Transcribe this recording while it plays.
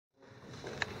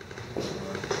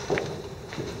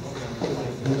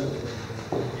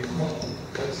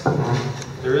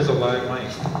is a live mic.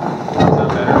 Is that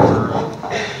better?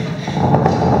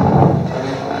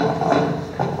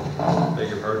 Beg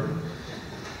your pardon.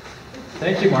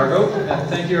 Thank you, Margot, and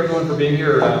thank you everyone for being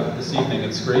here this evening.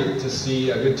 It's great to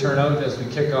see a good turnout as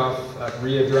we kick off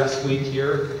Readdress Week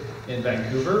here in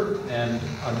Vancouver, and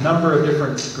a number of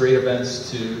different great events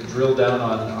to drill down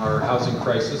on our housing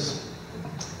crisis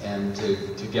and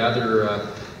to gather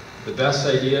the best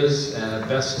ideas and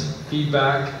best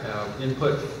feedback,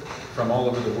 input from all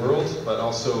over the world, but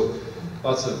also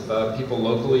lots of people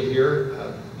locally here,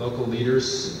 local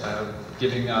leaders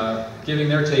giving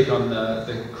their take on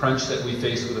the crunch that we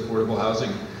face with affordable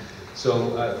housing.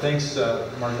 So thanks,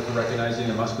 Margaret, for recognizing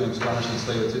the Musqueam, Squamish, and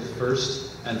Tsleil-Waututh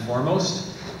first and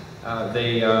foremost.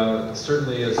 They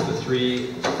certainly, as the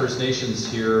three First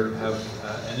Nations here, have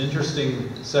an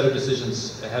interesting set of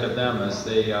decisions ahead of them as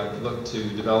they look to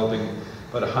developing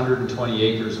about 120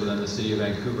 acres within the city of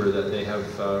Vancouver that they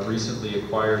have recently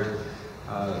acquired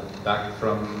back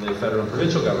from the federal and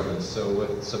provincial governments. So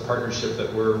it's a partnership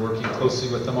that we're working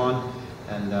closely with them on,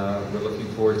 and we're looking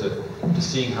forward to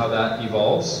seeing how that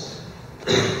evolves.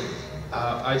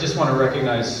 I just want to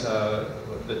recognize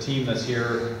the team that's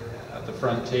here at the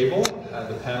front table,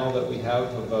 the panel that we have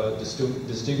of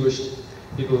distinguished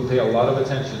people who pay a lot of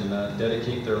attention,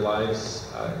 dedicate their lives.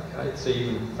 I'd say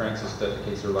even Frances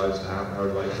dedicates her lives to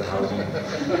housing.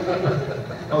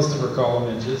 Most of her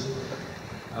column inches.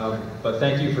 But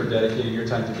thank you for dedicating your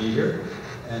time to be here.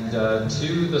 And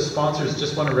to the sponsors,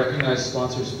 just want to recognize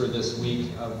sponsors for this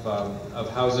week of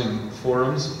housing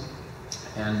forums,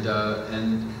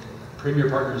 and premier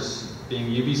partners being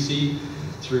UBC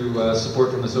through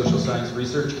support from the Social Science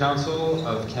Research Council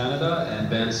of Canada and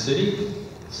Van City.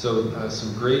 So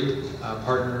some great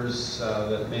partners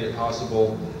that made it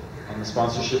possible on the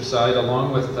sponsorship side,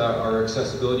 along with our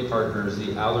accessibility partners,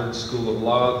 the Allard School of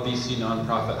Law, BC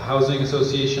Nonprofit Housing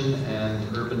Association,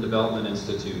 and Urban Development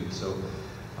Institute. So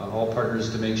all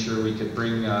partners to make sure we could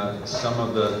bring some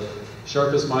of the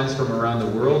sharpest minds from around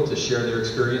the world to share their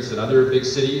experience in other big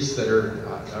cities that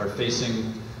are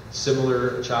facing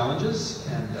similar challenges,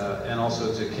 and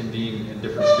also to convene in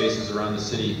different spaces around the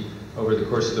city over the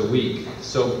course of the week.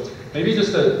 So maybe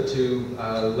just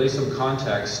to lay some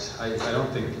context, I don't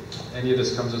think any of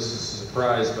this comes as a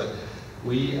surprise, but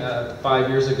we 5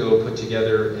 years ago put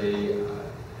together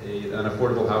an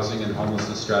affordable housing and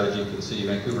homelessness strategy for the city of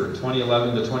Vancouver,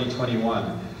 2011 to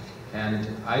 2021. And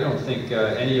I don't think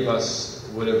any of us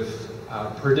would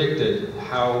have predicted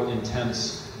how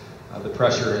intense the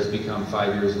pressure has become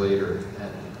 5 years later.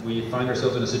 And we find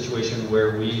ourselves in a situation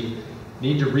where we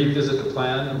need to revisit the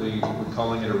plan. We're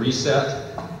calling it a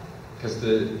reset, because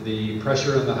the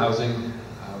pressure in the housing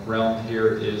realm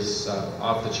here is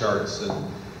off the charts, and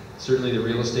certainly the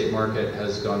real estate market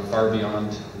has gone far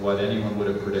beyond what anyone would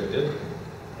have predicted.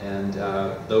 And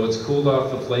though it's cooled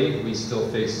off of late, we still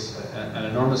face an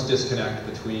enormous disconnect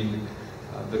between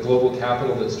the global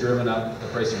capital that's driven up the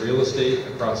price of real estate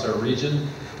across our region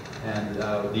and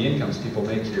the incomes people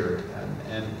make here.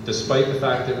 And despite the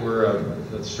fact that we're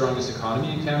the strongest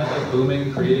economy in Canada,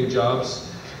 booming, creating jobs,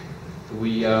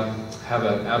 we have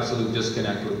an absolute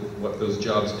disconnect with what those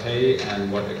jobs pay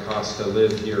and what it costs to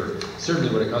live here,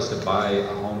 certainly what it costs to buy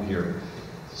a home here.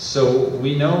 So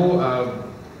we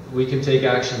know we can take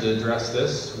action to address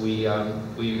this. We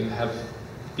have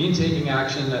been taking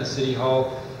action at City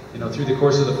Hall. Through the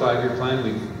course of the 5-year plan,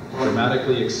 we've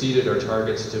dramatically exceeded our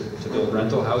targets to build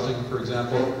rental housing, for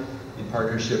example, in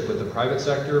partnership with the private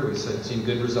sector. We've seen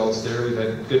good results there. We've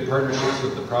had good partnerships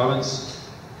with the province,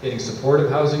 getting supportive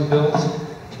housing builds.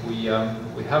 We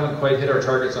haven't quite hit our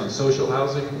targets on social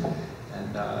housing,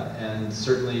 and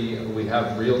certainly we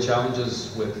have real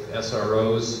challenges with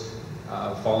SROs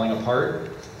falling apart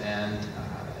and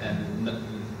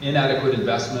inadequate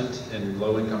investment in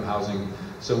low-income housing.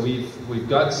 So we've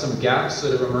got some gaps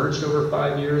that have emerged over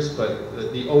 5 years,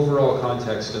 but the overall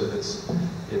context of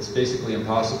it's basically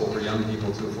impossible for young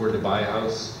people to afford to buy a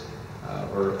house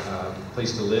or a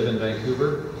place to live in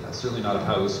Vancouver. Certainly not a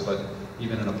house, but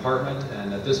even an apartment.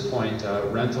 And at this point,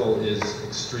 rental is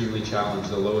extremely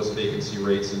challenged, the lowest vacancy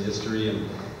rates in history, and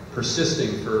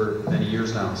persisting for many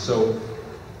years now. So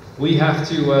we have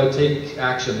to take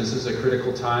action. This is a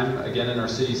critical time, again, in our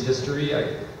city's history.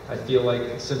 I feel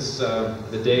like since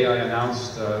the day I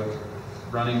announced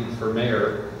running for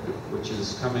mayor, which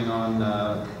is coming on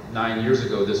 9 years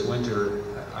ago this winter,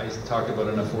 I talked about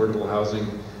an affordable housing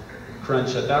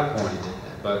crunch at that point.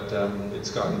 But it's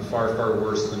gotten far, far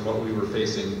worse than what we were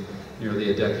facing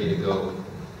nearly a decade ago,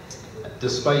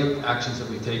 despite actions that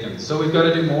we've taken. So we've got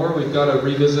to do more. We've got to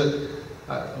revisit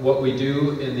what we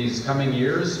do in these coming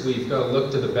years. We've got to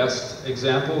look to the best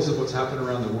examples of what's happened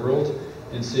around the world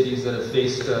in cities that have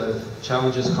faced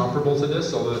challenges comparable to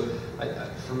this. Although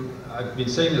I've been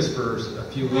saying this for a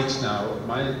few weeks now,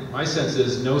 my sense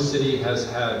is no city has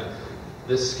had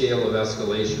this scale of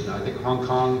escalation. I think Hong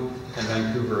Kong and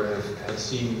Vancouver have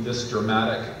seen this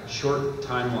dramatic, short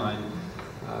timeline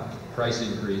price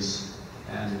increase.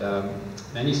 And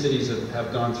many cities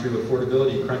have gone through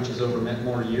affordability crunches over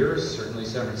more years, certainly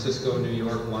San Francisco, New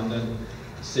York, London,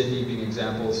 Sydney being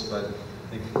examples, but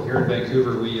I think here in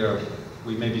Vancouver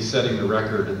we may be setting the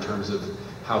record in terms of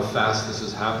how fast this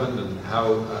has happened and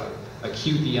how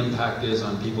acute the impact is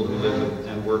on people who live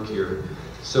and work here.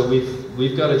 So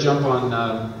we've got to jump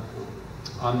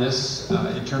on this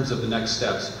in terms of the next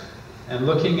steps. And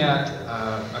looking at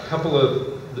a couple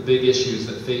of the big issues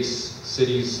that face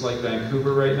cities like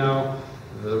Vancouver right now,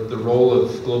 the role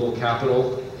of global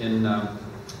capital in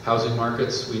housing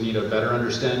markets. We need a better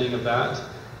understanding of that.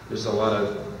 There's a lot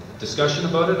of discussion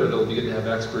about it, or it'll be good to have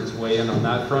experts weigh in on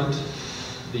that front.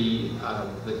 The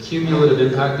cumulative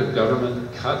impact of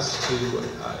government cuts to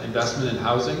investment in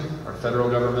housing. Our federal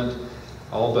government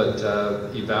all but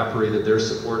evaporated their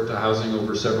support to housing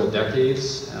over several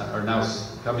decades, are now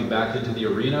coming back into the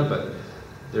arena, but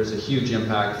there's a huge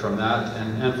impact from that,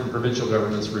 and from provincial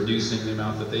governments reducing the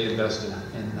amount that they invest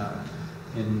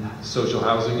in social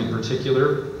housing in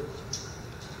particular.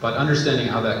 But understanding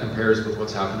how that compares with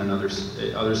what's happened in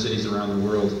other cities around the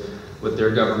world with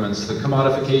their governments. The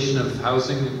commodification of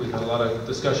housing, we've had a lot of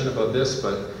discussion about this,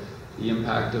 but the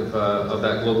impact of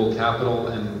that global capital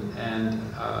and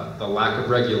the lack of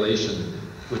regulation,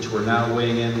 which we're now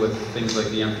weighing in with things like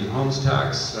the empty homes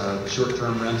tax,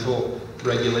 short-term rental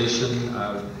regulation,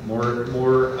 more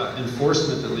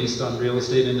enforcement, at least on real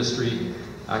estate industry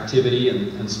activity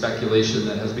and speculation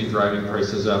that has been driving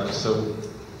prices up. So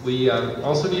we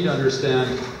also need to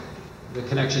understand the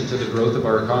connection to the growth of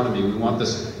our economy. We want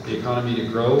the economy to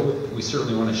grow. We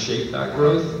certainly want to shape that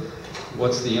growth.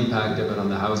 What's the impact of it on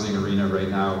the housing arena right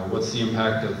now? What's the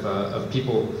impact of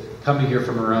people coming here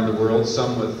from around the world,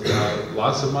 some with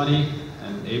lots of money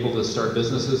and able to start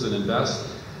businesses and invest,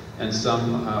 and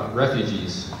some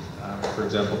refugees, for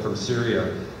example, from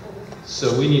Syria.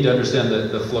 So we need to understand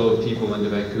the flow of people into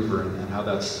Vancouver and how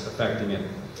that's affecting it.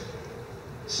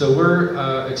 So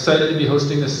we're excited to be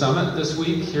hosting this summit this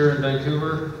week here in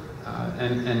Vancouver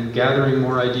and gathering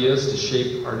more ideas to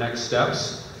shape our next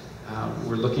steps.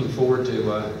 We're looking forward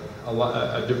to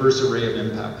a diverse array of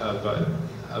impact,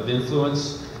 of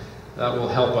influence that will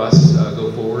help us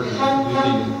go forward.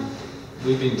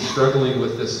 We've been struggling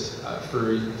with this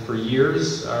for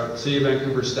years. City of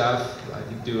Vancouver staff, I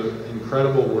think, do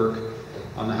incredible work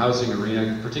on the housing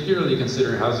arena, particularly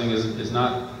considering housing is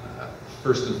not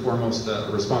first and foremost a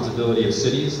responsibility of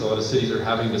cities. A lot of cities are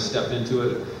having to step into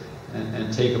it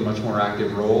and take a much more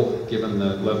active role, given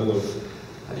the level of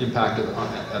impact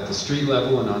at the street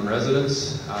level and on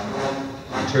residents.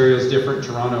 Ontario is different.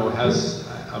 Toronto has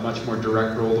a much more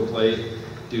direct role to play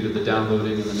due to the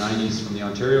downloading in the 90s from the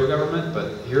Ontario government.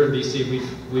 But here in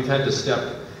BC, we've had to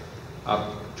step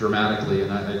up dramatically,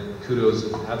 and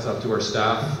hats off to our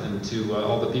staff and to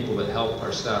all the people that help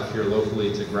our staff here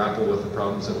locally to grapple with the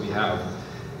problems that we have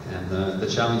and the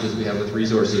challenges we have with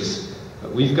resources.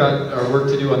 But we've got our work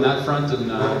to do on that front,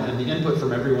 and the input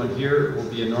from everyone here will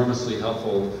be enormously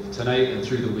helpful tonight and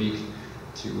through the week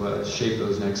to shape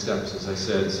those next steps, as I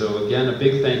said. So again, a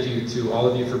big thank you to all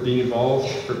of you for being involved,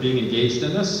 for being engaged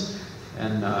in this,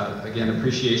 and again,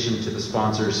 appreciation to the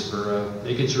sponsors for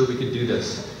making sure we could do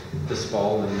this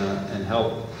fall and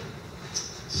help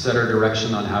set our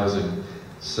direction on housing.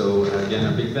 So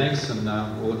again, a big thanks, and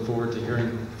we'll look forward to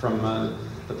hearing from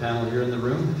the panel here in the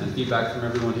room and feedback from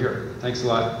everyone here. Thanks a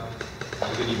lot.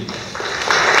 Have a good evening.